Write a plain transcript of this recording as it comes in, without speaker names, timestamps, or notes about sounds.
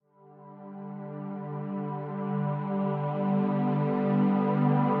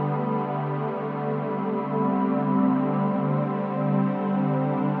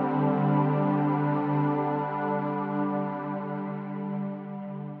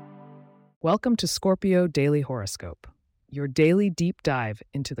Welcome to Scorpio Daily Horoscope, your daily deep dive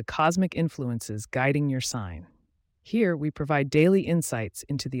into the cosmic influences guiding your sign. Here, we provide daily insights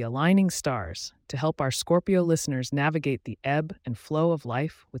into the aligning stars to help our Scorpio listeners navigate the ebb and flow of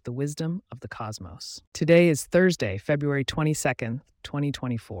life with the wisdom of the cosmos. Today is Thursday, February 22nd,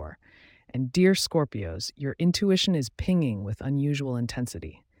 2024, and dear Scorpios, your intuition is pinging with unusual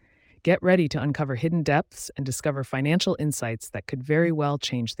intensity. Get ready to uncover hidden depths and discover financial insights that could very well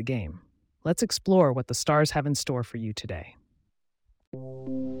change the game. Let's explore what the stars have in store for you today.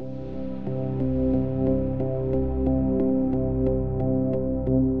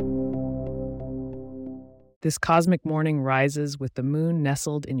 This cosmic morning rises with the moon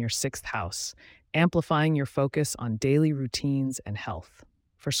nestled in your sixth house, amplifying your focus on daily routines and health.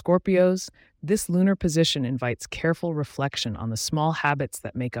 For Scorpios, this lunar position invites careful reflection on the small habits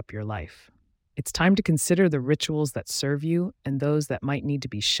that make up your life. It's time to consider the rituals that serve you and those that might need to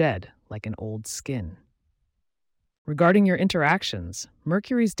be shed, like an old skin. Regarding your interactions,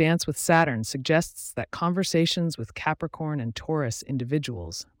 Mercury's dance with Saturn suggests that conversations with Capricorn and Taurus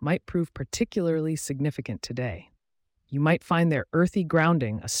individuals might prove particularly significant today. You might find their earthy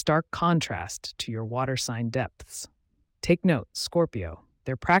grounding a stark contrast to your water sign depths. Take note, Scorpio.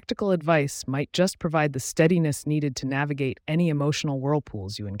 Their practical advice might just provide the steadiness needed to navigate any emotional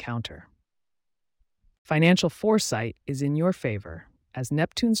whirlpools you encounter. Financial foresight is in your favor, as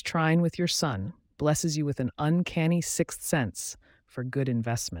Neptune's trine with your Sun blesses you with an uncanny sixth sense for good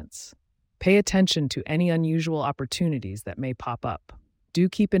investments. Pay attention to any unusual opportunities that may pop up. Do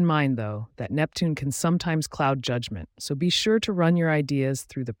keep in mind, though, that Neptune can sometimes cloud judgment, so be sure to run your ideas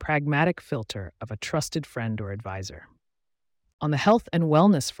through the pragmatic filter of a trusted friend or advisor. On the health and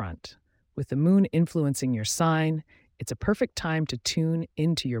wellness front, with the moon influencing your sign, it's a perfect time to tune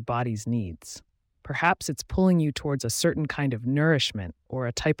into your body's needs. Perhaps it's pulling you towards a certain kind of nourishment or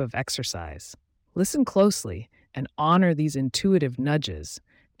a type of exercise. Listen closely and honor these intuitive nudges.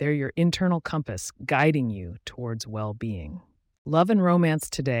 They're your internal compass guiding you towards well-being. Love and romance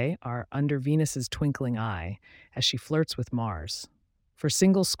today are under Venus's twinkling eye as she flirts with Mars. For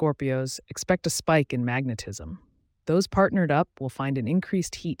single Scorpios, expect a spike in magnetism. Those partnered up will find an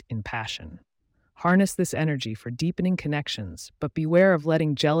increased heat in passion. Harness this energy for deepening connections, but beware of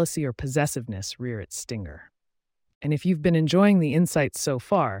letting jealousy or possessiveness rear its stinger. And if you've been enjoying the insights so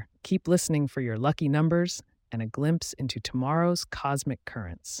far, keep listening for your lucky numbers and a glimpse into tomorrow's cosmic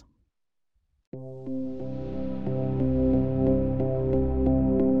currents.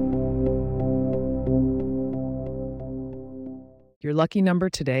 Your lucky number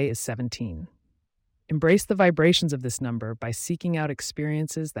today is 17. Embrace the vibrations of this number by seeking out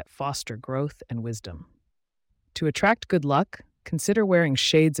experiences that foster growth and wisdom. To attract good luck, consider wearing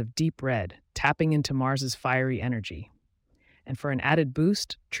shades of deep red, tapping into Mars's fiery energy. And for an added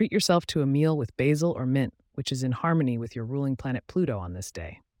boost, treat yourself to a meal with basil or mint, which is in harmony with your ruling planet Pluto on this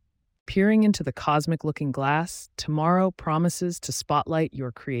day. Peering into the cosmic-looking glass, tomorrow promises to spotlight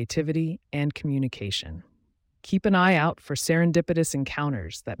your creativity and communication. Keep an eye out for serendipitous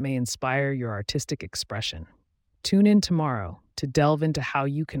encounters that may inspire your artistic expression. Tune in tomorrow to delve into how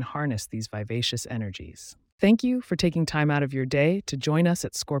you can harness these vivacious energies. Thank you for taking time out of your day to join us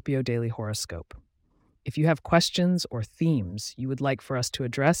at Scorpio Daily Horoscope. If you have questions or themes you would like for us to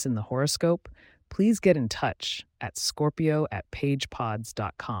address in the horoscope, please get in touch at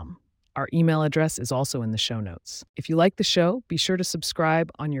scorpio@pagepods.com. Our email address is also in the show notes. If you like the show, be sure to subscribe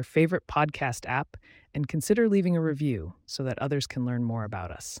on your favorite podcast app and consider leaving a review so that others can learn more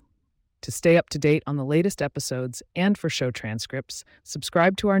about us. To stay up to date on the latest episodes and for show transcripts,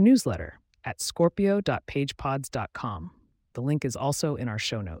 subscribe to our newsletter at scorpio.pagepods.com. The link is also in our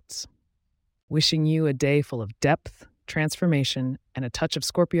show notes. Wishing you a day full of depth, transformation, and a touch of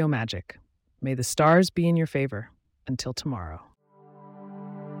Scorpio magic. May the stars be in your favor. Until tomorrow.